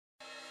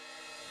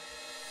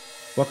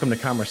Welcome to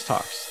Commerce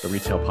Talks, the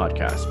retail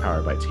podcast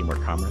powered by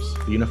Teamwork Commerce,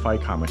 the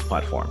unified commerce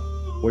platform.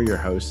 We're your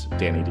hosts,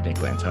 Danny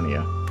DeNicola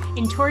Antonio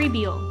and Tori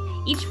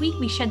Beal. Each week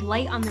we shed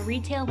light on the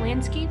retail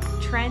landscape,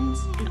 trends,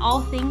 and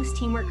all things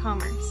Teamwork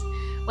Commerce.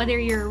 Whether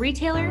you're a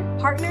retailer,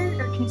 partner,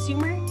 or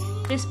consumer,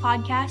 this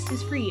podcast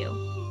is for you.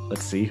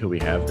 Let's see who we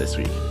have this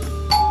week.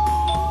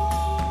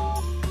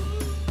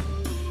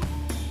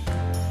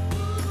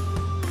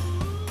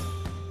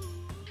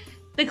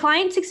 The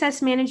Client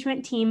Success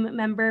Management team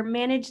member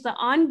manages the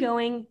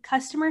ongoing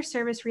customer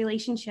service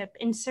relationship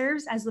and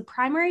serves as the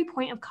primary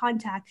point of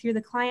contact through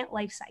the client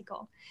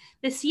lifecycle.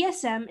 The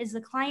CSM is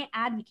the client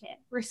advocate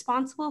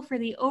responsible for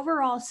the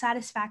overall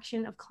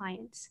satisfaction of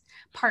clients.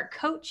 Part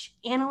coach,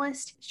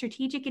 analyst,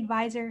 strategic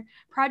advisor,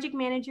 project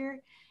manager,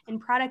 and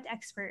product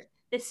expert,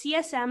 the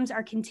CSMs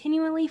are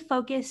continually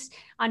focused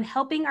on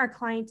helping our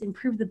clients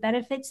improve the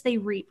benefits they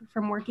reap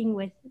from working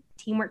with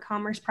Teamwork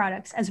Commerce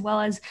products, as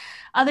well as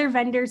other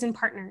vendors and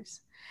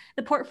partners.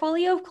 The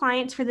portfolio of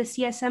clients for the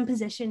CSM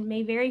position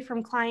may vary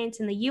from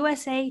clients in the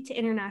USA to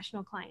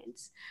international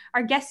clients.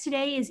 Our guest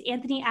today is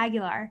Anthony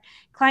Aguilar,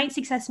 Client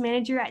Success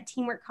Manager at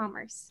Teamwork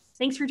Commerce.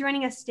 Thanks for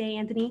joining us today,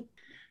 Anthony.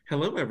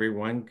 Hello,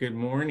 everyone. Good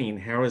morning.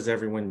 How is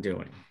everyone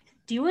doing?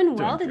 Doing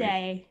well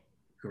today.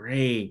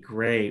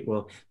 Great.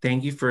 Well,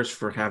 thank you first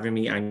for having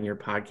me on your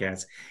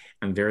podcast.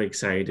 I'm very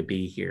excited to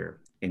be here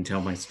and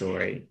tell my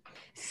story.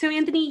 So,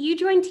 Anthony, you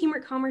joined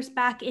Teamwork Commerce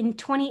back in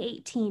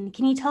 2018.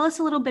 Can you tell us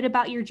a little bit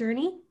about your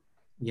journey?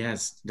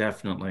 Yes,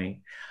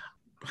 definitely.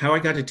 How I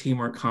got to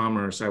Teamwork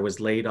Commerce, I was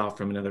laid off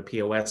from another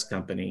POS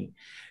company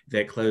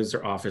that closed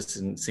their office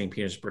in St.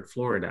 Petersburg,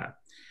 Florida.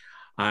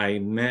 I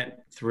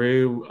met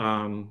through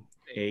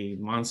a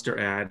Monster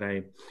ad.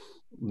 I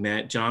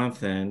met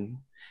Jonathan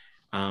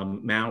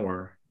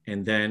Maurer,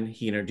 and then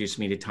he introduced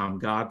me to Tom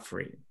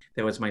Godfrey.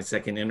 That was my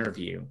second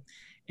interview.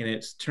 And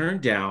it's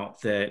turned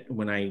out that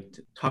when I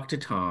talked to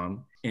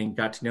Tom and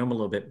got to know him a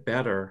little bit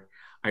better,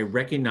 I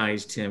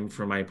recognized him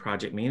from my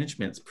project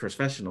management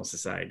professional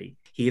society.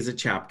 He is a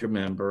chapter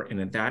member,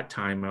 and at that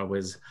time I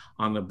was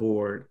on the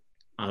board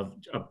of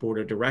a board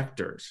of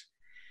directors.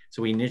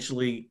 So we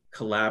initially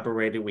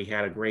collaborated. We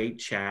had a great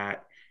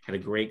chat, had a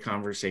great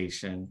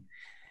conversation.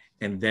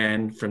 And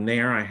then from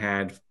there, I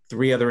had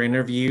 3 other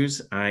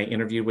interviews. I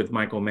interviewed with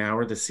Michael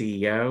Maurer, the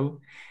CEO,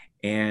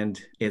 and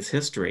it's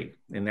history.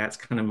 And that's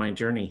kind of my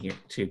journey here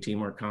to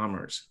Teamwork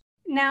Commerce.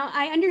 Now,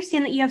 I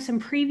understand that you have some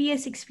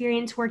previous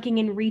experience working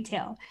in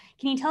retail.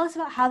 Can you tell us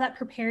about how that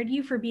prepared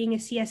you for being a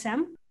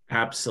CSM?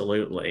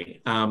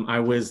 Absolutely. I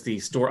was the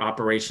store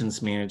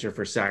operations manager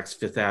for Saks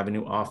Fifth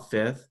Avenue off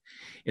Fifth.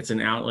 It's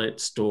an outlet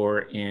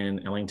store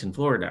in Ellington,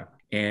 Florida.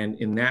 And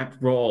in that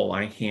role,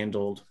 I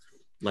handled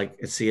like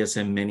a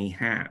CSM many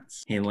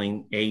hats,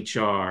 handling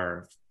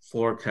HR,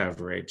 floor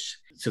coverage.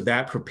 So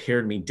that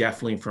prepared me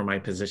definitely for my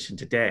position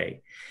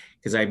today,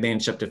 because I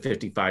managed up to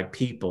 55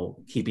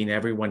 people, keeping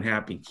everyone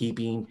happy,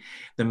 keeping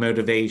the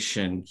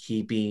motivation,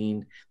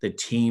 keeping the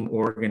team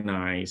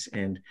organized,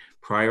 and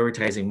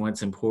prioritizing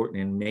what's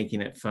important and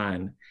making it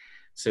fun.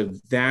 So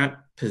that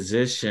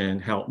position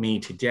helped me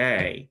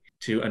today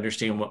to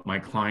understand what my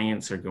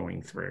clients are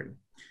going through,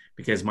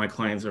 because my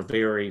clients are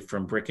vary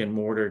from brick and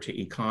mortar to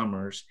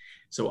e-commerce.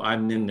 So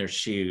I'm in their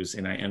shoes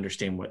and I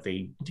understand what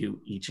they do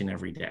each and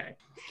every day.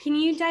 Can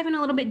you dive in a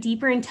little bit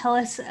deeper and tell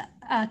us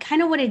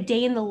kind of what a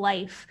day in the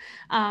life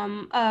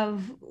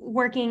of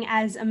working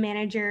as a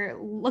manager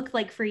looked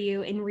like for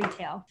you in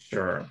retail?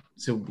 Sure.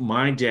 So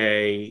my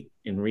day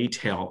in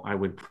retail, I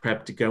would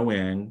prep to go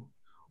in,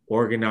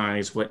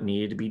 organize what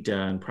needed to be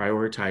done,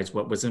 prioritize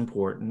what was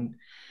important.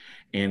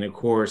 And of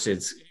course,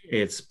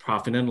 it's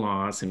profit and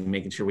loss and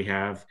making sure we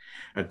have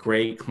a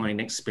great client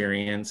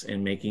experience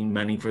and making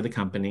money for the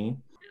company.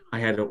 I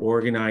had to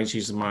organize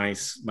using my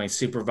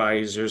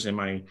supervisors and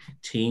my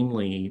team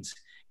leads,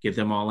 get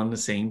them all on the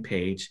same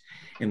page.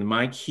 And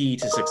my key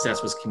to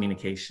success was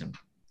communication,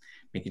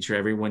 making sure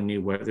everyone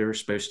knew what they were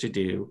supposed to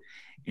do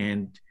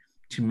and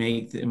to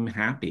make them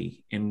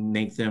happy and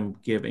make them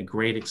give a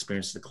great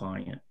experience to the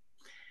client.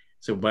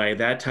 So by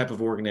that type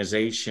of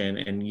organization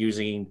and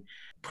using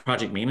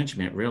project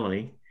management,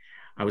 really,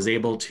 I was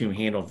able to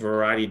handle a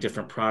variety of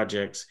different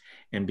projects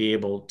and be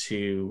able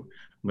to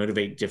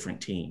motivate different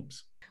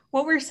teams.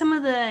 What were some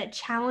of the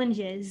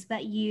challenges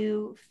that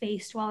you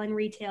faced while in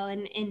retail,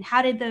 and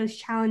how did those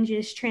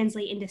challenges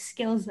translate into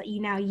skills that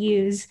you now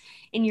use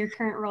in your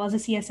current role as a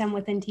CSM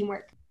within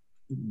Teamwork?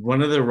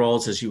 One of the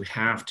roles is you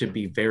have to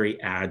be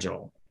very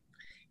agile.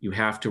 You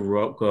have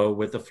to go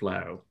with the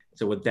flow.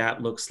 So what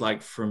that looks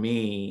like for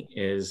me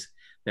is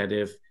that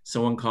if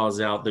someone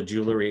calls out, the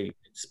jewelry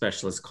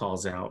specialist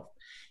calls out,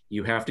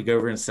 you have to go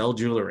over and sell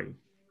jewelry,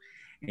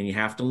 and you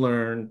have to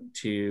learn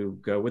to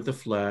go with the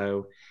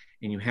flow,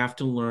 and you have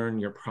to learn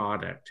your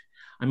product.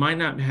 I might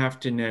not have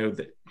to know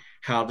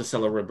how to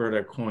sell a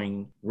Roberta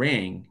coin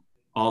ring,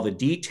 all the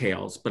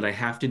details, but I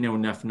have to know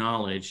enough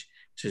knowledge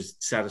to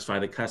satisfy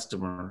the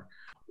customer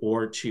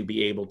or to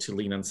be able to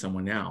lean on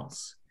someone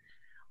else.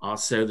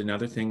 Also,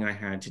 another thing I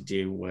had to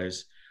do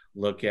was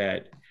look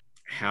at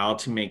how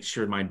to make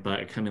sure my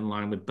come in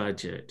line with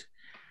budget,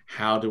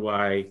 How do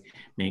I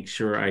make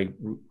sure I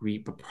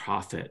reap a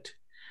profit?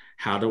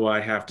 How do I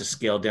have to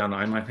scale down?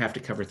 I might have to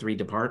cover 3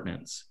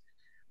 departments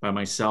by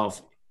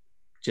myself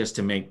just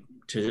to make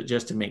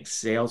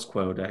sales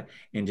quota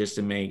and just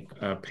to make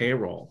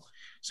payroll.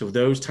 So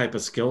those type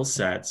of skill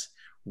sets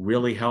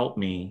really help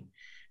me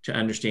to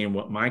understand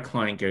what my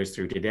client goes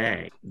through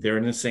today. They're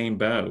in the same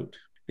boat.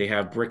 They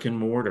have brick and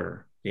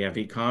mortar. They have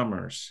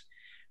e-commerce.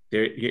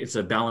 It's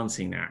a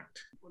balancing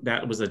act.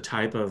 That was a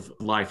type of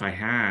life I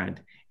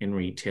had in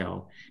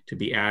retail, to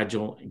be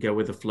agile, go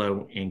with the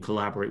flow, and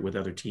collaborate with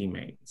other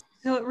teammates.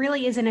 So it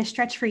really isn't a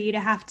stretch for you to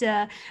have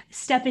to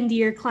step into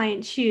your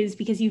client's shoes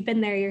because you've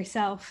been there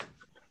yourself.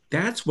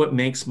 That's what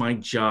makes my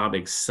job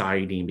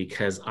exciting,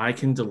 because I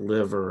can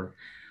deliver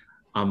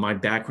on my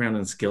background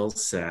and skill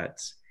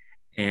sets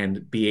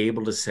and be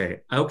able to say,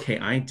 okay,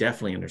 I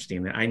definitely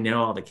understand that. I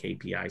know all the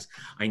KPIs.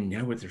 I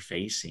know what they're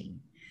facing.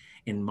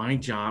 And my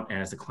job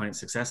as a client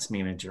success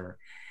manager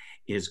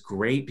is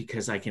great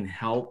because I can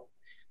help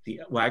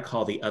what I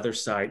call the other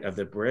side of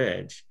the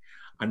bridge.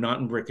 I'm not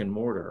in brick and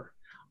mortar.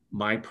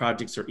 My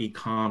projects are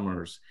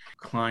e-commerce,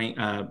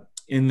 client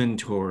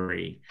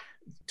inventory,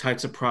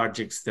 types of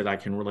projects that I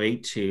can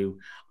relate to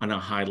on a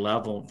high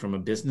level from a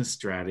business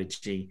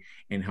strategy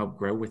and help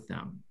grow with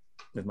them,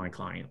 with my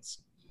clients.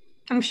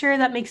 I'm sure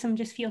that makes them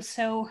just feel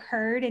so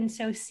heard and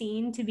so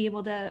seen to be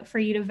able to, for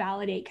you to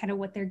validate kind of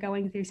what they're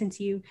going through, since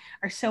you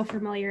are so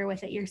familiar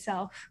with it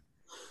yourself.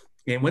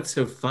 And what's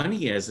so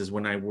funny is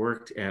when I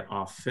worked at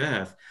Off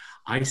Fifth,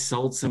 I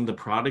sold some of the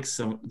products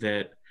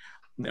that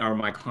are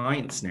my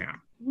clients now.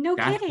 No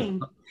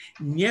kidding.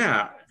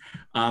 Yeah.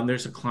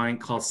 There's a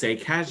client called Say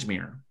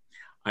Cashmere.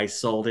 I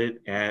sold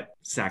it at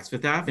Saks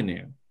Fifth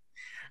Avenue.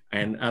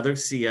 And other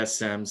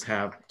CSMs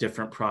have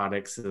different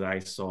products that I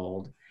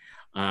sold.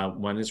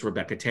 One is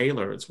Rebecca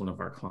Taylor. It's one of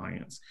our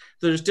clients.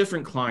 So there's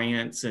different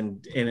clients,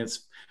 and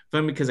it's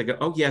fun because I go,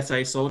 oh, yes,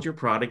 I sold your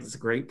product. It's a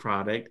great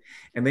product.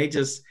 And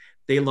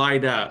they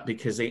light up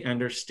because they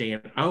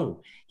understand,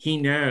 oh, he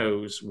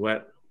knows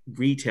what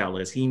retail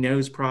is. He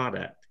knows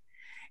product.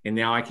 And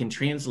now I can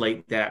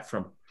translate that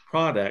from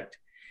product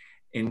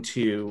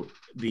into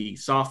the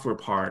software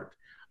part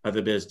of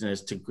the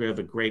business to give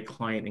a great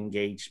client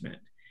engagement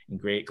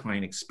and great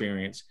client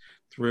experience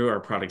through our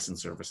products and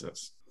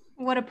services.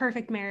 What a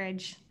perfect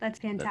marriage. That's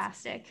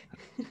fantastic.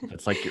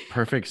 That's like your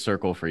perfect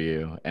circle for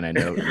you. And I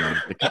know,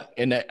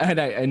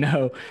 I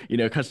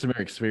know, customer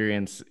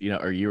experience,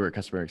 or you were a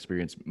customer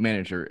experience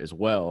manager as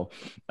well,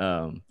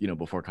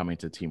 before coming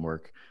to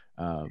Teamwork,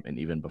 and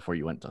even before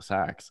you went to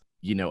Saks.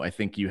 I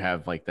think you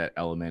have like that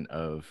element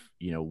of,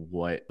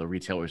 what the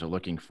retailers are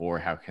looking for.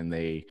 How can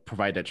they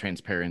provide that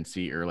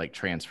transparency or like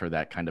transfer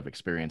that kind of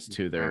experience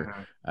to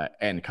their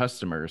end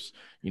customers,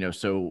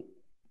 so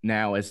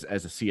now as a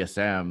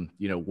CSM,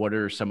 what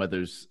are some of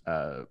those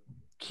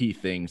key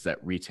things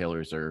that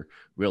retailers are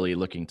really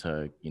looking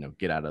to,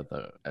 get out of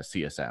a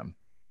CSM?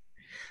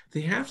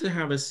 They have to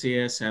have a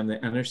CSM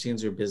that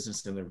understands their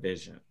business and their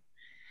vision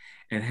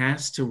and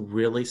has to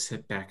really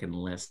sit back and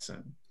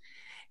listen.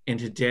 In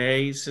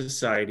today's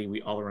society,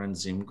 we all are on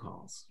Zoom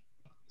calls.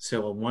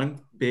 So one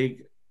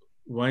thing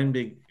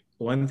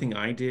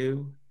I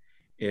do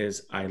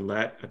is I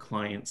let a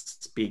client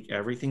speak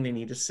everything they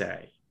need to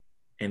say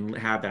and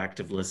have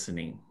active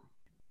listening.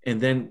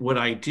 And then what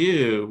I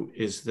do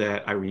is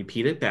that I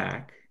repeat it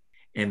back.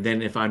 And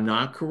then if I'm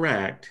not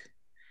correct,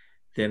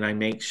 then I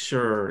make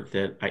sure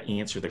that I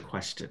answer the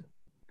question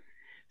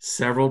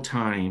several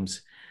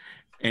times.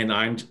 And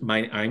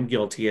I'm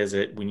guilty as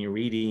it, when you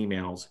read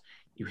emails,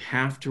 you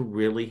have to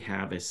really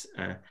have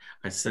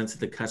a sense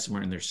of the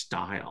customer and their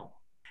style.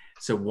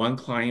 So one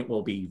client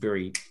will be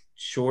very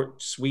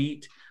short,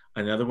 sweet.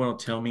 Another one will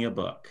tell me a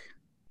book.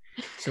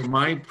 So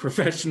my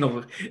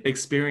professional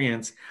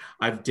experience,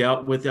 I've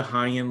dealt with the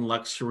high-end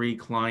luxury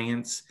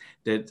clients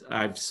that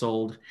I've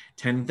sold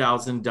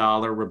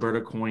 $10,000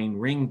 Roberta coin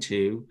ring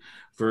to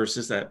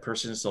versus that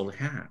person who sold a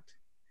hat.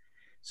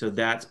 So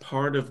that's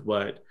part of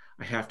what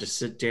I have to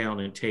sit down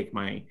and take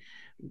my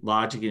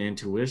logic and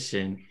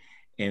intuition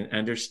and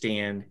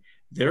understand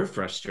their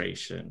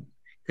frustration.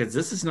 Because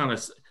this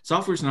is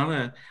software is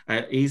not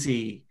an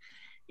easy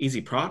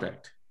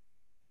product.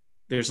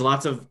 There's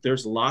lots of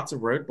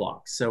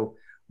roadblocks. So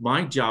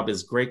my job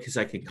is great because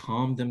I can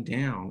calm them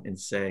down and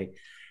say,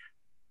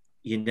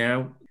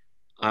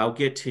 I'll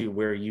get to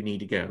where you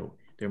need to go.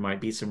 There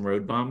might be some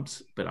road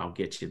bumps, but I'll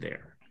get you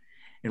there.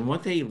 And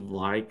what they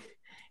like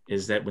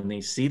is that when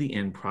they see the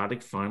end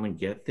product finally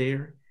get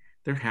there,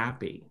 they're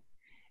happy.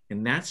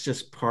 And that's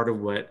just part of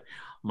what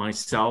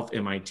myself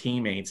and my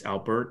teammates,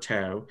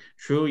 Alberto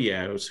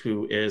Trujillos,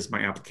 who is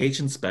my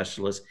application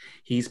specialist,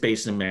 he's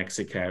based in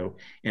Mexico,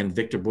 and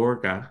Victor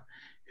Borja,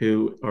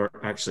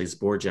 it's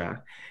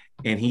Borja,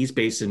 and he's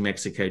based in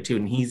Mexico too,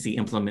 and he's the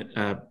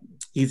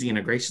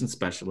integration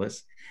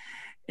specialist.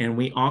 And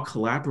we all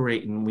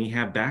collaborate, and we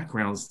have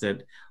backgrounds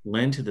that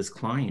lend to this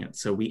client,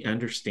 so we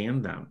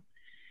understand them.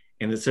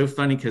 And it's so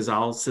funny because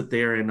I'll sit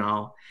there and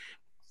I'll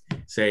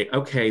say,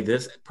 okay,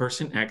 this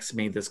person X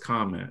made this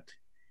comment.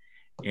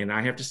 And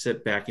I have to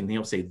sit back and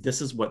they'll say,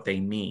 this is what they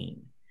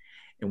mean.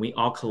 And we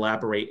all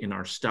collaborate in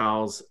our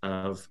styles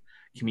of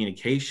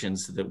communication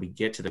so that we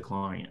get to the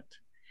client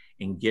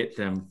and get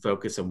them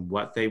focused on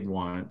what they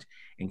want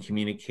and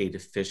communicate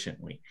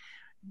efficiently.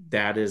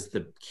 That is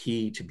the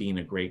key to being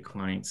a great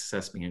client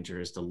success manager,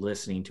 is to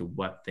listening to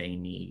what they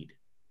need.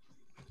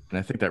 And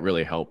I think that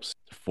really helps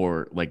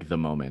for like the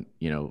moment.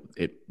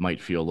 It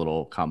might feel a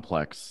little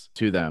complex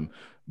to them,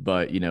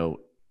 but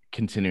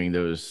continuing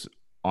those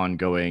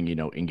ongoing,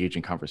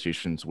 engaging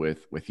conversations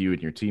with you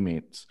and your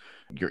teammates,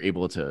 you're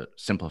able to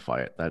simplify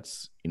it.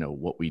 That's,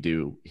 what we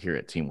do here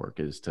at Teamwork,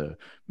 is to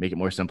make it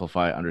more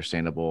simplified,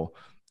 understandable.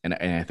 And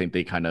I think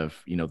they kind of,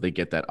 they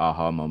get that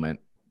aha moment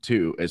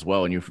too as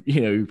well. And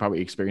you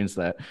probably experienced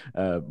that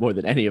more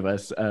than any of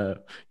us,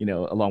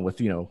 along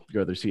with, your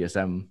other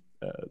CSM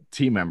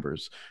team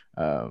members.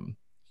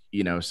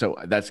 So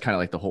that's kind of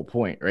like the whole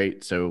point,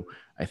 right? So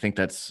I think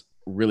that's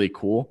really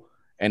cool.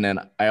 And then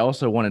I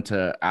also wanted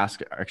to ask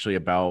actually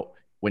about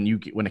when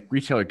a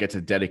retailer gets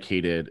a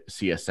dedicated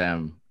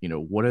CSM,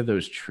 what are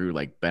those true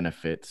like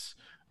benefits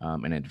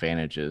and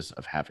advantages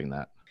of having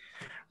that?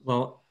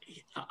 Well,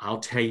 I'll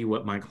tell you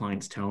what my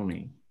clients tell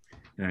me,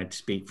 and I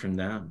speak from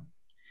them.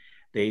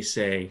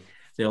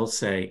 They'll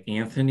say,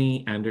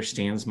 Anthony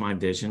understands my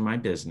vision, my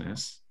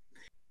business.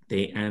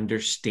 They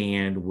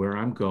understand where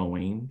I'm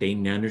going. They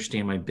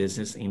understand my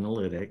business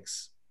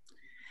analytics.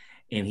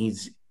 And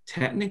he's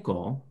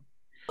technical.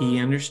 He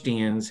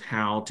understands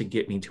how to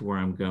get me to where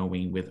I'm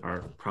going with our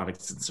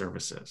products and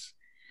services.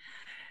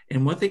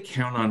 And what they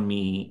count on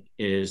me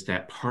is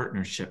that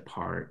partnership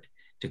part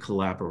to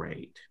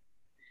collaborate.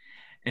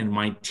 And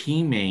my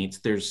teammates,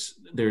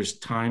 there's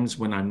times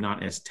when I'm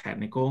not as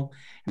technical.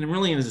 And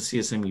really, as a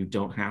CSM, you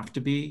don't have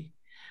to be,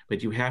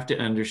 but you have to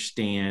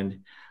understand,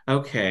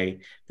 okay,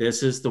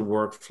 this is the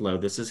workflow.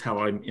 This is how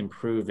I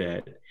improve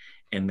it.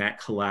 And that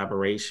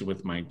collaboration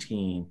with my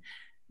team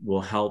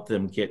will help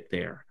them get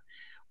there.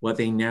 What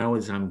they know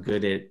is I'm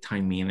good at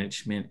time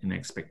management and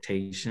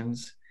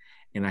expectations,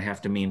 and I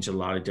have to manage a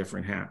lot of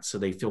different hats. So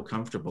they feel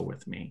comfortable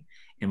with me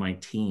and my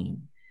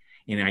team.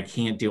 And I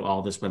can't do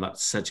all this without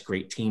such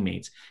great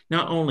teammates,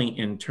 not only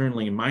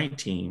internally in my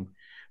team,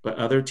 but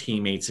other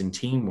teammates in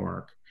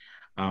Teamwork.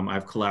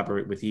 I've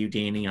collaborated with you,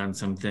 Danny, on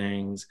some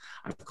things.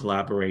 I've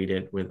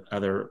collaborated with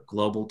other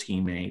global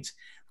teammates.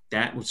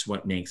 That was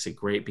what makes it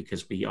great,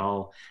 because we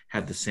all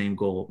have the same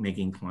goal,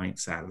 making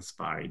clients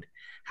satisfied,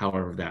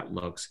 however that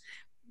looks,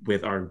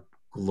 with our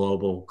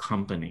global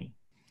company.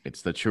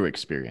 It's the true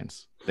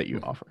experience that you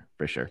offer,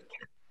 for sure.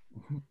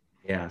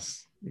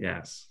 Yes.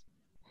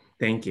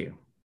 Thank you.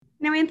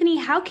 Now, Anthony,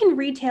 how can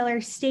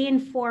retailers stay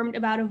informed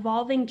about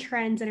evolving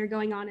trends that are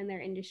going on in their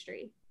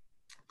industry?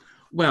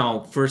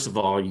 Well, first of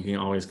all, you can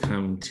always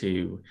come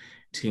to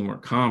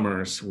Teamwork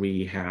Commerce.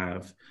 We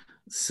have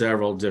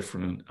several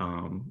different,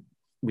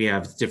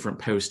 different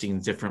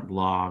postings, different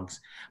blogs,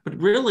 but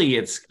really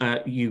it's,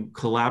 you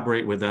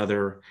collaborate with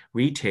other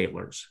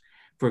retailers.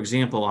 For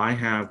example, I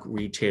have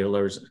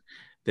retailers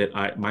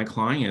that my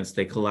clients,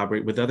 they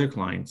collaborate with other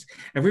clients.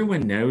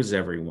 Everyone knows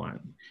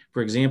everyone.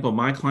 For example,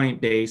 my client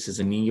base is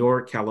in New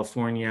York,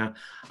 California.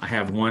 I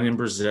have one in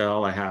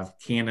Brazil. I have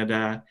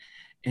Canada,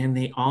 and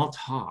they all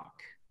talk.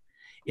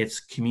 It's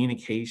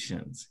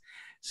communications.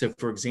 So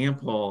for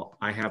example,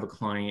 I have a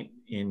client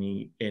in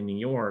New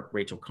York,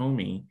 Rachel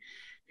Comey,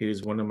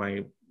 who's one of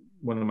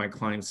my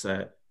clients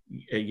that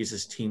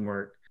uses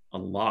Teamwork a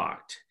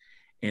lot.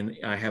 And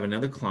I have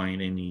another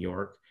client in New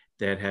York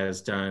that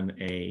has done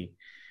a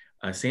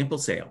sample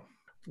sale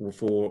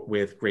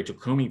with Rachel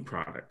Comey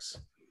products.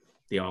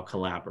 They all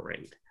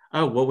collaborate.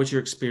 Oh, what was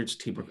your experience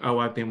with Teamwork? Oh,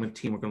 I've been with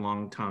Teamwork a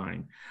long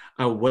time.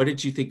 Oh, what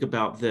did you think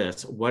about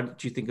this? What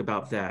did you think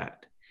about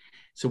that?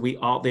 So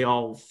they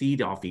all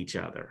feed off each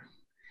other.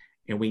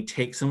 And we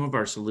take some of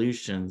our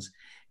solutions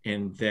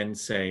and then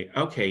say,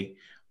 okay,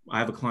 I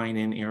have a client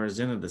in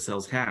Arizona that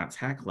sells hats,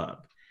 Hat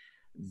Club.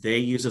 They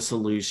use a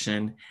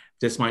solution.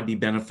 This might be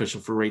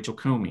beneficial for Rachel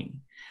Comey.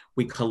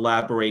 We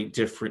collaborate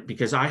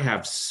because I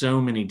have so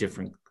many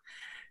different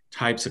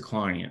types of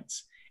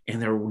clients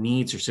and their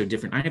needs are so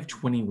different. I have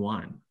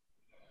 21.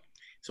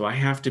 So I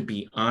have to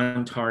be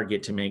on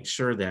target to make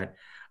sure that,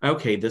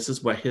 okay, this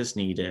is what his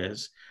need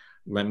is.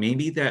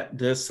 Maybe that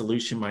this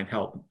solution might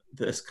help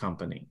this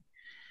company.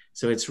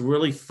 So it's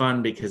really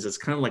fun because it's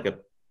kind of like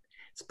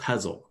it's a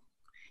puzzle.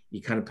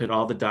 You kind of put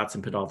all the dots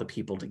and put all the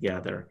people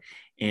together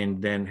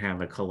and then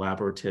have a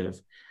collaborative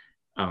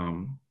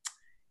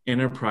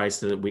enterprise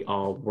so that we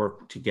all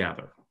work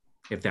together,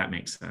 if that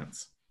makes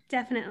sense.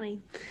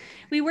 Definitely.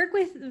 We work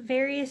with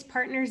various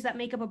partners that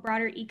make up a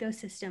broader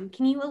ecosystem.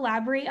 Can you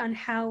elaborate on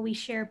how we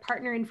share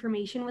partner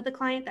information with a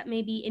client that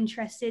may be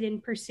interested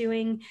in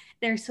pursuing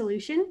their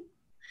solution?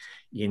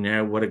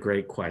 What a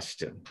great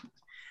question.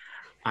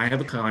 I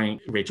have a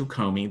client, Rachel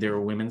Comey. They're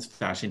a women's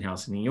fashion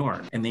house in New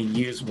York, and they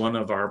use one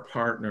of our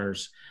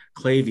partners,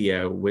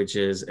 Klaviyo, which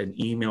is an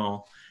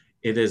email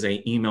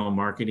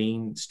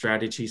marketing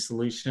strategy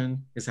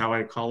solution, is how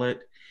I call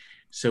it.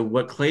 So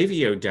what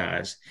Klaviyo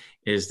does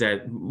is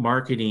that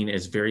marketing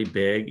is very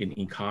big in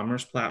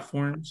e-commerce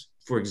platforms.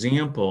 For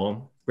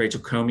example,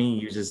 Rachel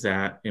Comey uses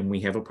that, and we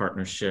have a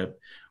partnership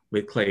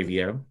with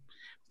Klaviyo,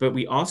 but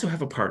we also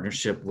have a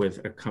partnership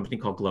with a company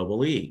called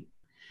Global E.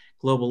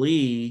 Global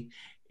E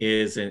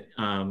is a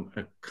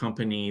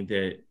company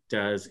that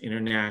does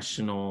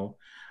international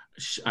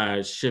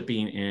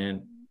shipping,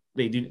 and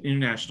they do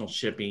international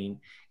shipping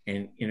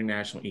and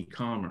international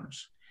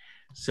e-commerce.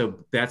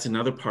 So that's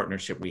another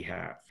partnership we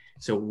have.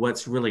 So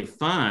what's really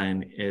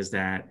fun is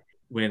that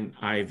when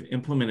I've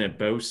implemented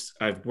both,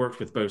 I've worked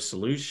with both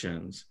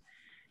solutions,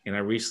 and I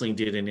recently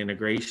did an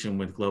integration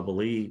with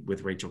Global E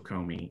with Rachel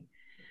Comey.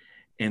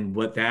 And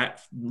what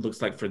that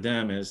looks like for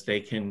them is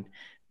they can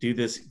do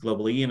this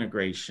Global E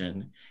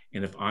integration.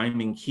 And if I'm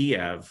in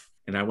Kiev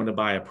and I want to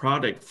buy a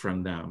product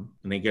from them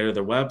and they go to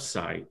their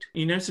website,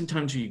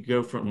 sometimes you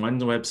go from one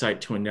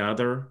website to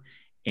another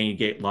and you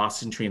get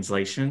lost in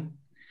translation.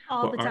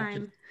 All the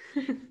time.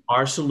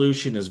 Our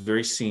solution is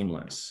very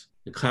seamless.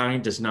 The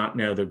client does not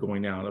know they're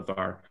going out of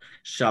our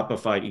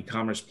Shopify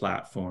e-commerce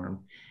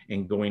platform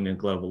and going to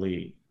Global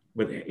E.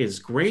 What is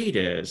great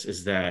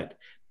is that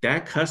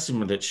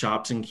customer that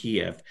shops in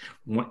Kiev,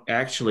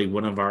 actually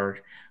one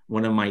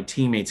of my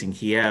teammates in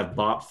Kiev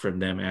bought from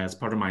them as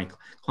part of my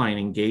client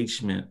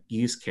engagement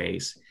use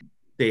case.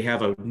 They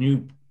have a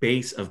new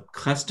base of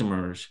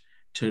customers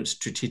to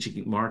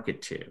strategically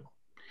market to.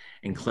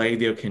 And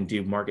Klaviyo can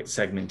do market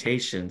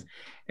segmentations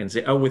and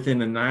say, oh, within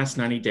the last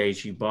 90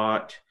 days, you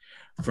bought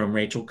from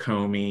Rachel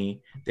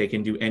Comey. They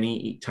can do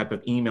any type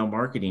of email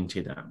marketing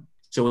to them.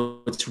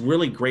 So it's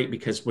really great,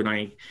 because when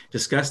I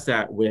discussed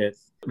that with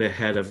the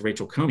head of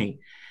Rachel Comey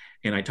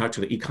and I talked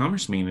to the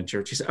e-commerce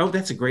manager, she said, oh,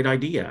 that's a great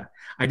idea.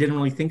 I didn't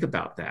really think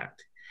about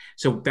that.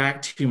 So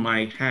back to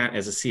my hat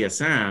as a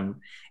CSM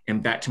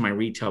and back to my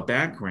retail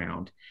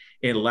background,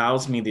 it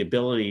allows me the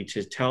ability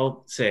to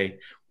say,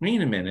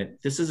 wait a minute,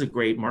 this is a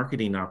great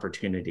marketing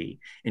opportunity.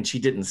 And she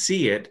didn't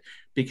see it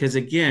because,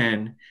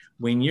 again,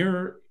 when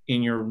you're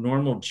in your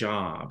normal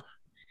job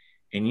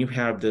and you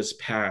have this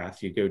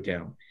path you go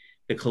down,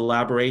 the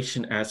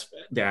collaboration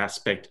the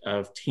aspect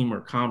of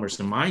teamwork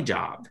commerce in my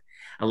job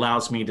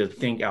allows me to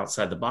think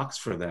outside the box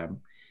for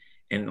them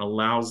and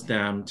allows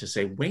them to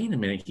say, wait a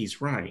minute,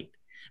 he's right.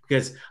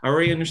 Because I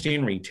already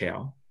understand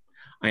retail.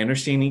 I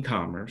understand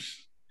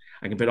e-commerce.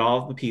 I can put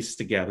all the pieces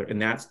together,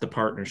 and that's the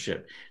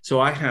partnership. So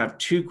I have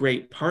two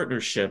great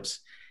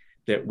partnerships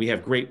that we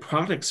have great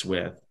products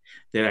with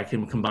that I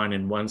can combine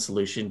in one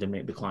solution to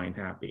make the client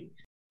happy.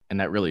 And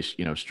that really,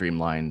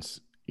 streamlines,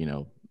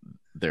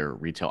 their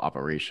retail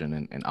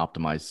operation and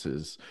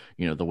optimizes,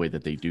 the way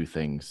that they do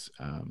things,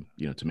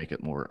 to make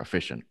it more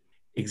efficient.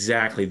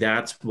 Exactly.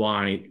 That's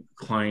why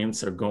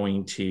clients are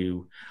going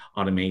to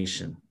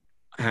automation,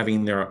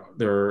 having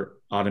their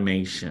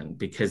automation,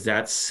 because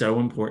that's so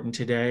important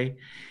today.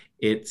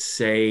 It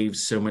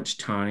saves so much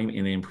time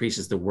and it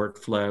increases the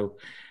workflow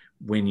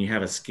when you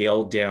have a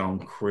scaled down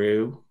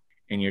crew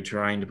and you're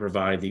trying to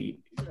provide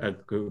a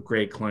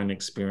great client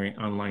experience,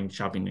 online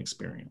shopping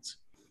experience.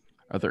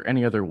 Are there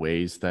any other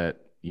ways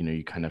that,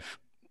 you kind of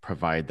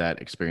provide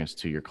that experience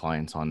to your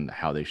clients on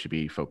how they should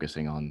be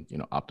focusing on,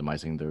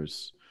 optimizing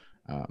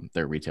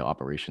their retail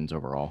operations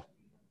overall?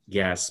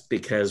 Yes,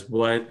 because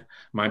what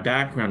my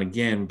background,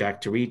 again,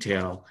 back to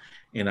retail,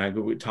 and I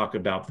would talk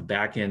about the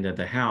back end of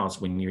the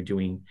house when you're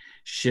doing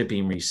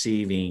shipping,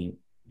 receiving,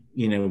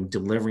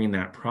 delivering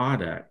that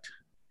product,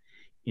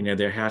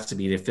 there has to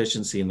be the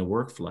efficiency in the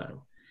workflow.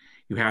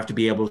 You have to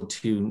be able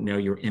to know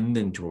your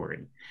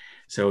inventory.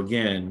 So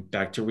again,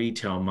 back to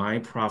retail, my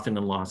profit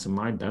and loss and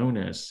my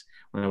bonus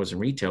when I was in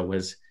retail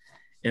was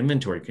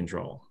inventory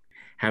control,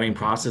 having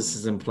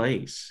processes in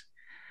place.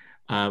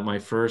 My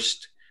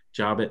first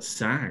job at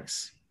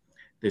Saks,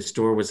 the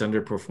store was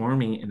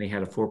underperforming and they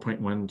had a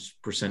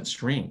 4.1%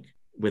 shrink.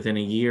 Within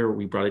a year,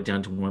 we brought it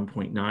down to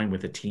 1.9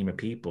 with a team of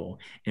people,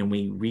 and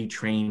we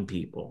retrained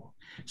people.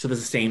 So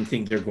that's the same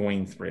thing they're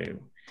going through.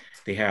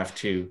 They have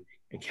to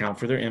account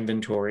for their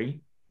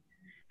inventory.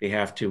 They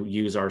have to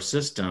use our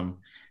system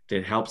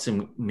that helps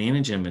them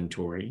manage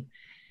inventory,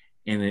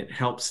 and it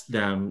helps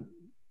them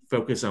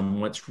focus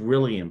on what's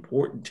really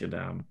important to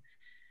them,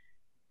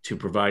 to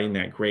providing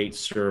that great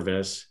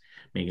service,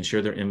 making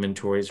sure their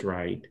inventory is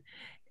right.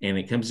 And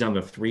it comes down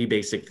to three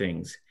basic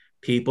things: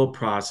 people,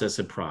 process,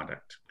 and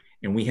product.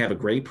 And we have a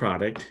great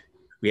product.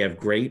 They have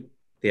great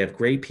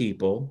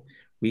people.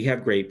 We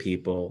have great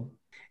people,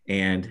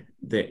 and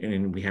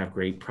we have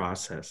great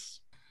process.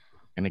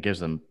 And it gives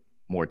them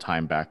more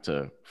time back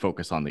to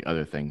focus on the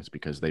other things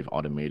because they've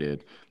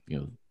automated,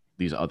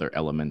 these other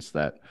elements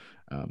that,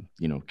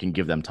 can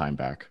give them time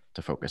back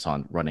to focus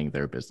on running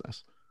their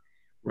business.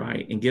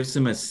 Right. And gives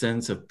them a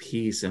sense of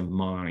peace of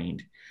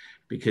mind,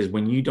 because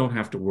when you don't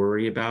have to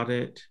worry about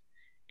it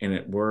and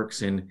it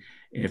works, and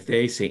if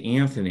they say,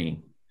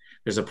 Anthony,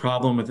 there's a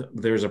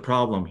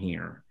problem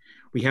here.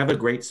 We have a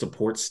great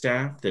support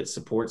staff that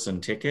supports on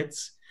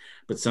tickets,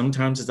 but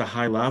sometimes it's a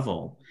high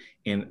level,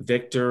 and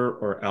Victor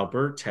or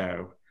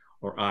Alberto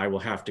or I will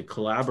have to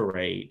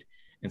collaborate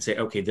and say,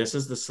 okay, this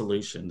is the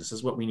solution. This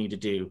is what we need to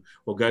do.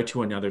 We'll go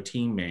to another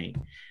teammate,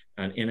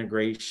 an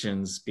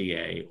integrations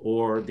BA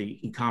or the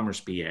e-commerce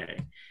BA,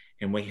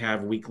 and we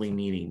have weekly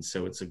meetings.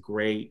 So it's a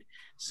great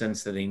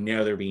sense that they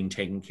know they're being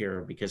taken care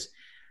of, because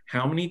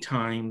how many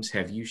times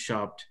have you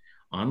shopped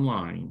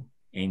online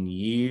and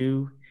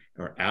you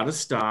are out of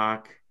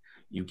stock,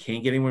 you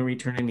can't get anyone to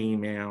return an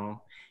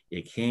email,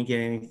 you can't get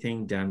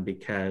anything done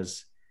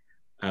because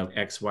of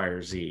X, Y,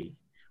 or Z?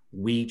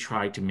 We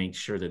try to make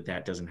sure that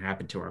that doesn't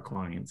happen to our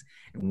clients,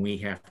 and we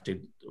have to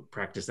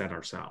practice that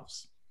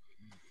ourselves.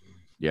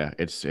 Yeah,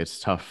 it's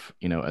tough,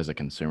 as a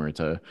consumer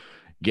to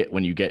get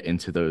when you get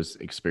into those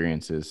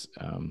experiences,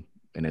 and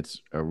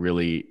it's a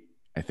really,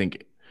 I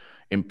think,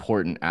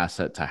 important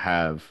asset to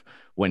have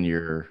when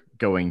you're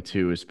going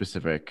to a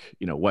specific,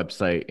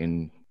 website,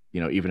 and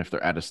even if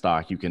they're out of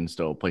stock, you can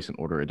still place an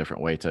order a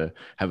different way to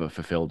have it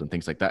fulfilled and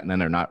things like that. And then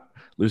they're not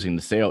losing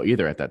the sale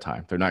either at that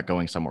time. They're not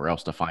going somewhere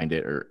else to find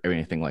it or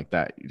anything like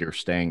that. You're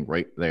staying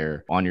right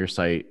there on your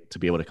site to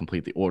be able to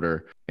complete the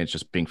order. And it's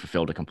just being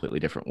fulfilled a completely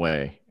different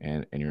way.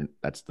 And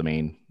that's the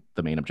main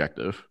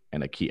objective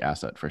and a key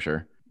asset for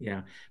sure.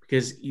 Yeah,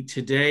 because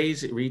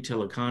today's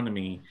retail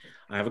economy,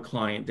 I have a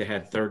client that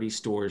had 30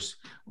 stores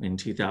in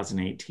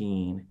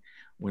 2018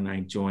 when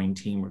I joined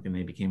Teamwork and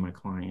they became my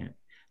client.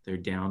 They're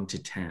down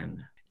to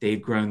 10.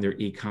 They've grown their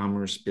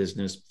e-commerce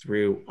business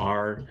through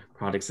our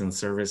products and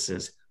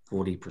services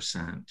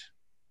 40%.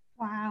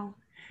 Wow.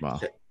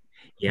 Wow.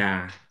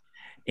 Yeah.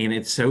 And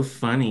it's so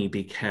funny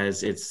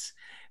because it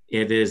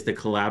is the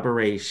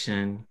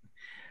collaboration.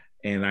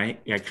 And I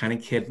kind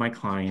of kid my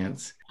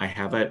clients. I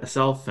have a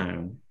cell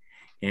phone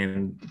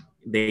and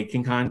they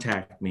can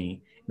contact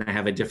me, and I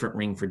have a different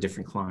ring for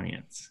different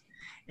clients.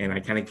 And I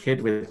kind of kid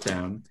with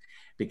them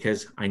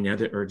because I know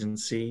the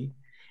urgency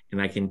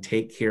and I can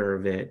take care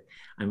of it.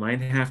 I might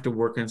have to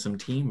work on some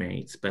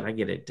teammates, but I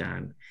get it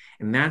done.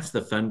 And that's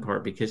the fun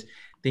part, because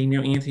they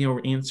know Anthony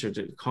will answer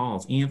the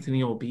calls.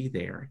 Anthony will be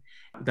there.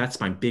 That's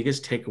my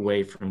biggest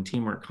takeaway from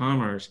Teamwork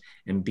Commerce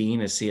and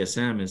being a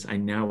CSM is I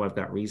know I've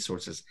got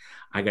resources.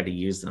 I got to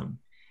use them.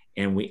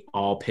 And we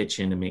all pitch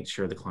in to make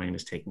sure the client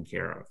is taken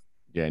care of.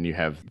 Yeah, and you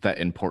have that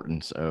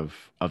importance of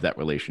that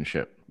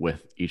relationship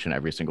with each and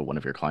every single one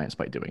of your clients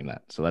by doing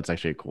that. So that's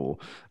actually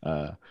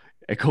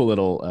a cool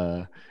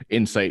little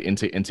insight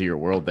into your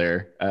world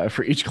there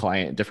for each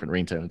client, different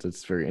ringtones.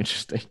 It's very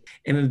interesting.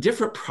 And in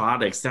different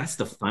products, that's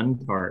the fun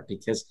part,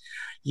 because,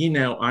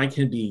 I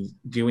can be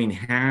doing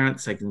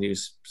hats, I can do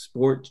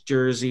sports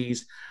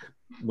jerseys,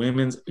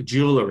 women's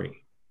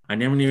jewelry. I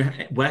never knew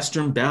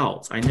Western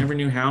belts. I never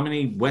knew how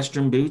many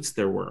Western boots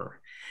there were.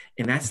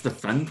 And that's the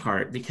fun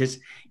part, because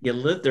you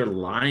live their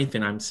life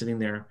and I'm sitting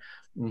there,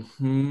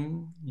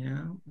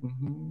 yeah,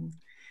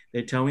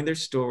 They tell me their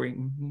story,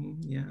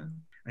 yeah,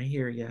 I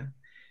hear you.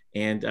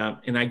 And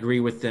I agree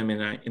with them.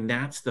 And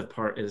that's the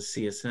part as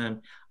CSM,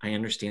 I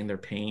understand their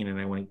pain and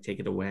I want to take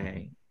it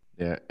away.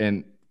 Yeah.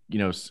 And,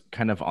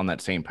 kind of on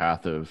that same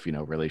path of,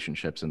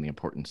 relationships and the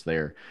importance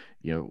there,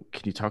 can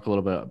you talk a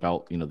little bit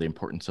about, the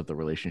importance of the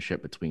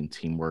relationship between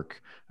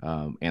Teamwork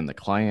and the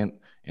client,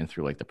 and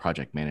through like the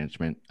project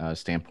management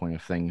standpoint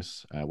of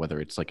things, whether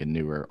it's like a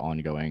new or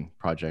ongoing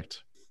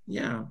project?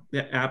 Yeah,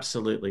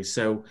 absolutely.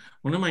 So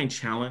one of my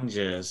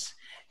challenges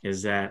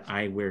is that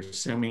I wear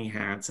so many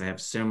hats. I have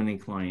so many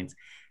clients.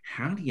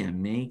 How do you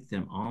make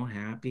them all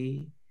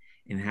happy?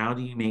 And how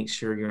do you make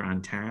sure you're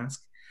on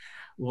task?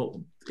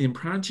 Well, in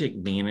project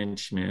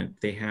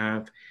management, they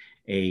have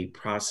a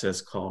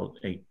process called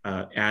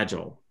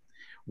Agile,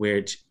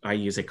 which I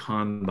use a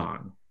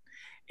Kanban.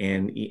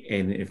 And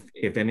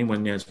if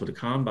anyone knows what a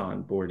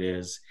Kanban board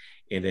is,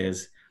 it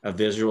is a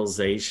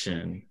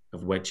visualization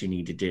of what you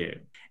need to do.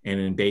 And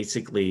then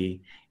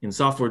basically in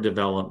software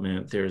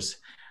development, there's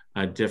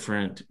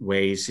different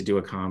ways to do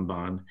a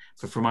Kanban.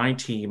 But for my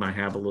team, I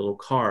have a little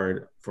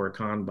card for a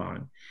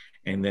Kanban.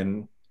 And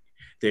then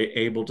they're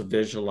able to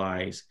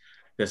visualize,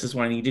 this is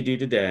what I need to do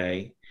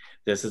today.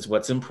 This is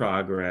what's in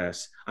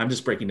progress. I'm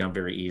just breaking down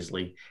very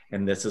easily.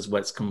 And this is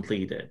what's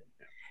completed.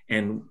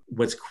 And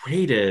what's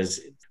great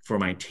is for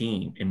my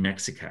team in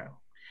Mexico.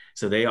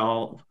 So they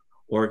all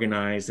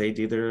organize, they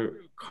do their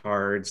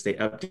cards, they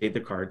update the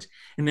cards.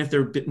 And if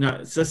they're not,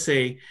 let's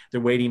say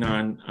they're waiting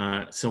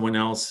on someone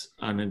else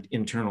on an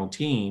internal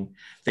team,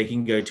 they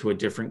can go to a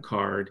different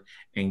card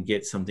and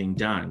get something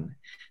done.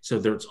 So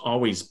there's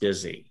always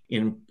busy.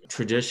 In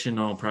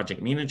traditional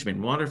project management,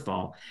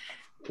 waterfall,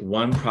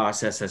 one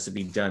process has to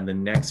be done. The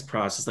next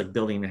process, like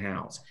building a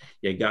house,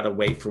 you got to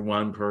wait for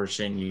one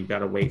person, you got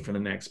to wait for the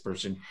next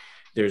person.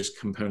 There's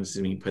components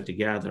to be put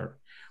together.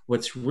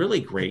 What's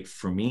really great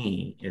for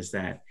me is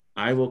that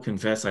I will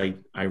confess, I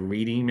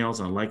read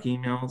emails, I like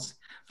emails,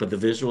 but the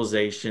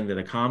visualization that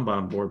a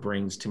Kanban board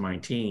brings to my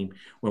team,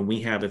 when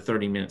we have a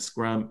 30-minute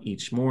scrum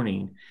each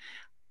morning,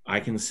 I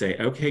can say,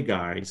 okay,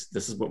 guys,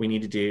 this is what we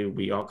need to do.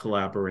 We all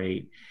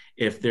collaborate.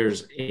 If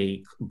there's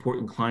a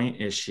important client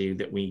issue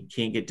that we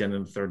can't get done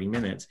in 30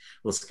 minutes,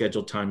 we'll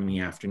schedule time in the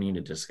afternoon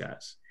to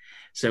discuss.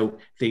 So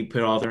they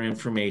put all their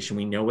information.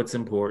 We know what's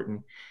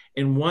important.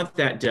 And what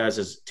that does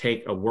is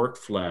take a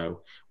workflow.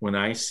 When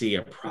I see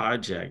a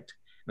project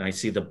and I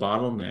see the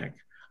bottleneck,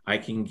 I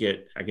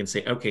can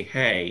say, okay,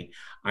 hey,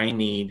 I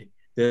need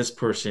this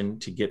person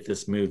to get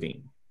this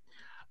moving.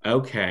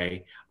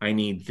 Okay, I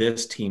need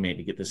this teammate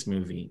to get this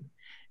moving.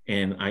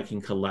 And I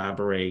can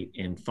collaborate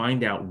and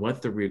find out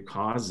what the root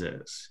cause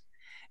is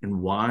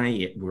and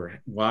why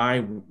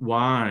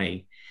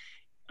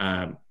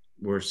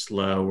we're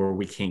slow or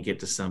we can't get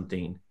to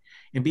something,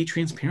 and be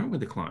transparent with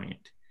the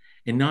client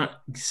and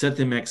not set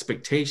them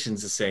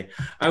expectations to say,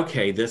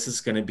 okay, this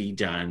is going to be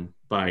done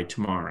by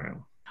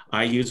tomorrow.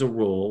 I use a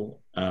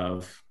rule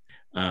of,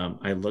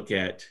 I look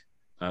at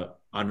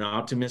an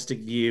optimistic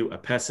view, a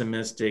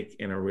pessimistic,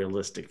 and a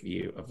realistic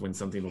view of when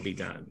something will be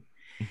done.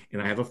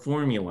 And I have a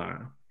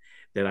formula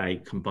that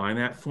I combine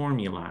that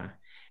formula,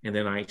 and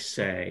then I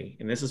say,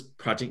 and this is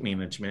project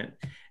management,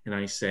 and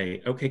I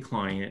say, okay,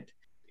 client,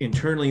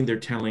 internally they're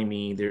telling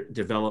me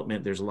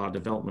there's a lot of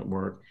development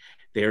work.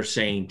 They're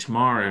saying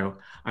tomorrow,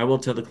 I will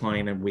tell the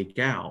client a week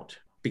out,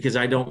 because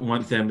I don't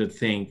want them to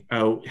think,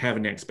 have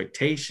an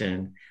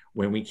expectation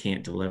when we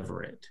can't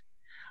deliver it.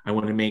 I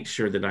want to make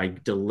sure that I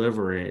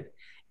deliver it,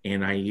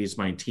 and I use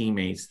my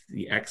teammates,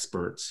 the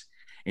experts,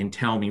 and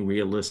tell me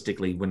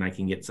realistically when I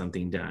can get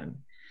something done.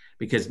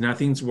 Because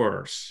nothing's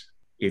worse.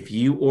 If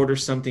you order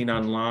something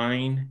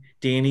online,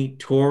 Danny,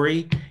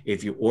 Tori,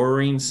 if you're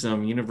ordering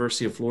some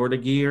University of Florida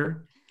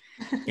gear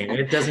and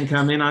it doesn't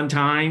come in on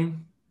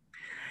time,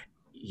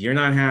 you're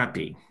not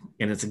happy,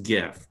 and it's a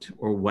gift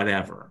or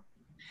whatever.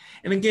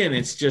 And again,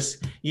 it's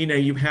just,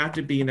 you have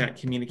to be in that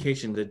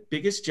communication. The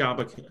biggest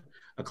job of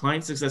a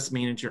client success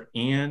manager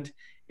and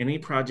any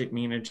project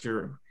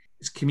manager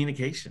is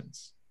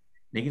communications,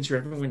 making sure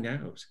everyone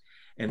knows.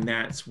 And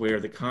that's where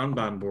the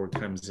Kanban board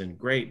comes in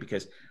great,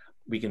 because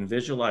we can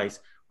visualize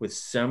with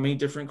so many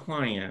different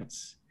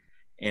clients.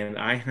 And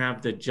I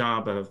have the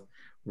job of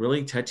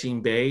really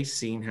touching base,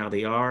 seeing how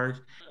they are,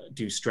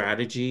 do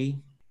strategy,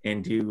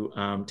 and do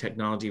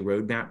technology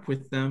roadmap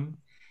with them.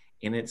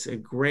 And it's a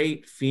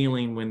great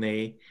feeling when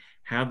they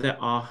have that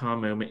aha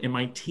moment, and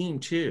my team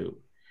too,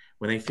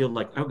 when they feel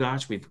like, oh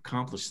gosh, we've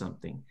accomplished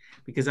something.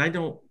 Because I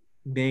don't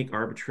make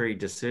arbitrary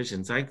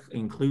decisions, I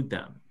include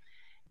them.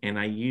 And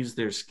I use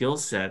their skill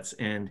sets,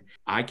 and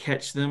I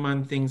catch them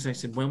on things. I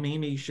said, well,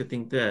 maybe you should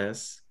think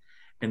this.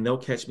 And they'll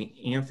catch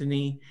me,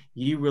 Anthony,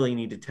 you really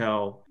need to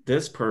tell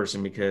this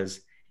person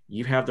because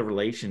you have the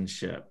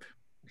relationship.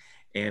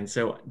 And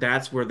so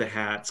that's where the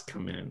hats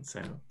come in.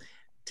 So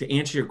to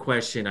answer your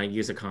question, I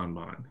use a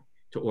Kanban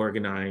to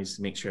organize,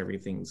 make sure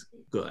everything's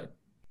good.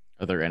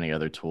 Are there any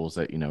other tools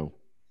that,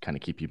 kind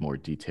of keep you more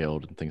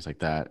detailed and things like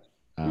that,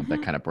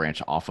 that kind of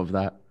branch off of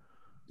that?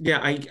 Yeah,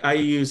 I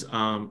use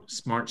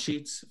Smart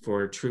Sheets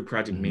for true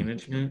project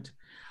management.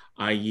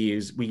 We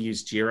use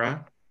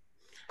Jira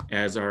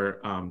as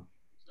our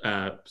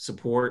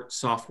support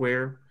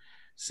software,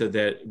 so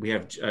that we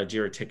have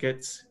Jira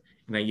tickets,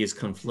 and I use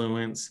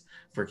Confluence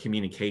for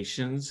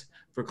communications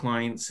for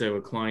clients. So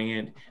a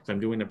client, if I'm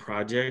doing a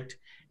project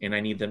and I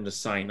need them to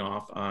sign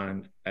off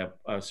on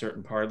a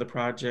certain part of the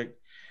project,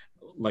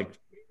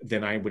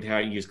 then I would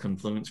use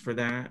Confluence for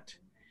that.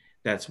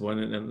 That's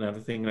another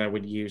thing that I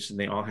would use, and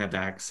they all have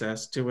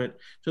access to it.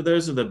 So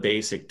those are the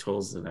basic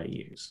tools that I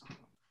use.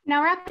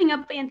 Now, wrapping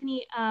up,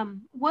 Anthony,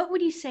 what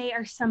would you say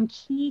are some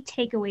key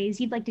takeaways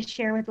you'd like to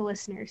share with the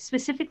listeners,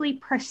 specifically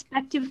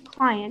prospective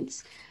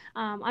clients,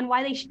 on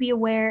why they should be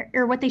aware,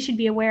 or what they should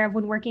be aware of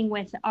when working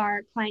with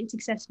our client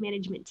success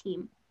management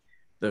team?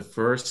 The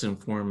first and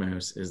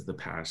foremost is the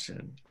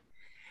passion.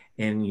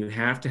 And you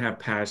have to have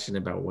passion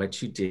about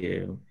what you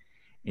do,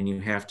 and you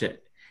have to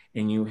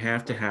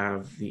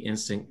have the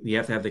instinct, you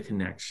have to have the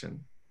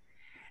connection.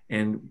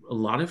 And a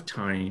lot of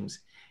times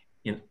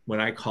in what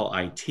I call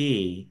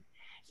IT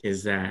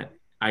is that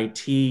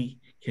IT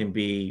can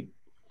be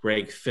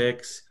break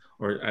fix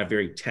or a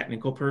very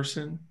technical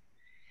person.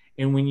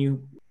 And when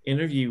you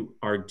interview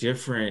our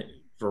different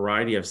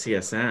variety of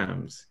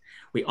CSMs,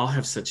 we all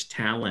have such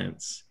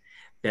talents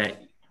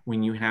that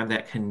when you have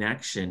that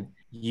connection,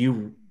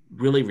 you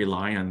really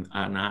rely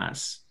on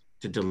us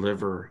to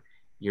deliver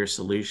your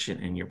solution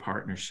and your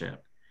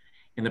partnership.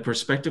 And the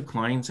prospective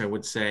clients, I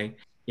would say,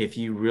 if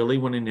you really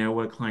want to know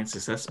what a client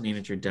success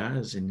manager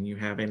does and you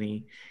have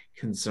any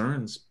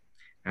concerns,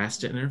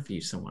 ask to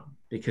interview someone,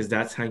 because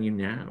that's how you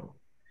know.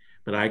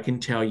 But I can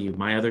tell you,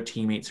 my other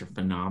teammates are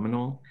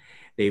phenomenal.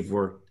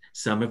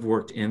 Some have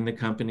worked in the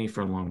company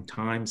for a long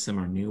time, some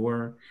are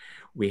newer.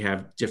 We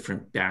have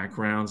different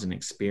backgrounds and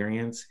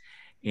experience,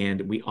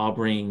 and we all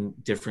bring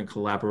different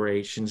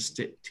collaborations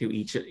to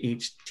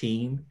each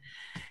team.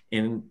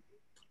 And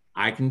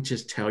I can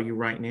just tell you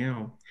right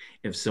now,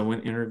 if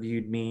someone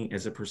interviewed me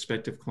as a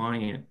prospective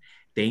client,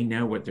 they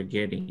know what they're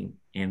getting,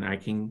 and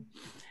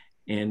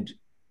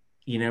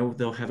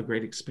they'll have a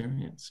great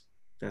experience.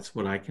 That's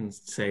what I can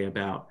say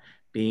about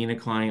being a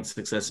client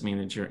success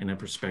manager and a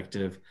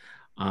prospective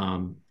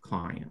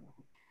client.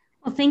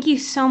 Well, thank you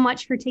so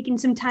much for taking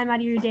some time out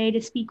of your day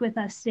to speak with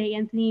us today,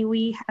 Anthony.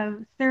 We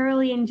have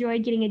thoroughly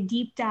enjoyed getting a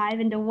deep dive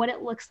into what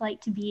it looks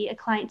like to be a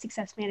client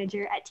success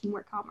manager at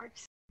Teamwork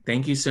Commerce.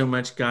 Thank you so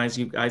much, guys.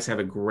 You guys have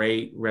a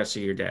great rest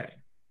of your day.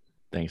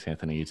 Thanks,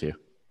 Anthony. You too.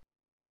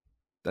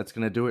 That's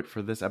going to do it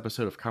for this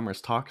episode of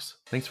Commerce Talks.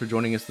 Thanks for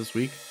joining us this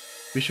week.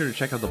 Be sure to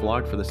check out the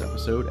blog for this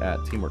episode at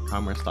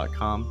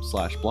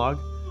teamworkcommerce.com/blog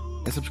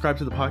and subscribe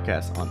to the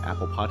podcast on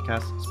Apple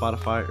Podcasts,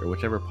 Spotify, or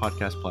whichever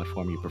podcast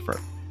platform you prefer.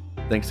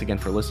 Thanks again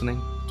for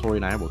listening. Tori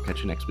and I will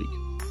catch you next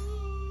week.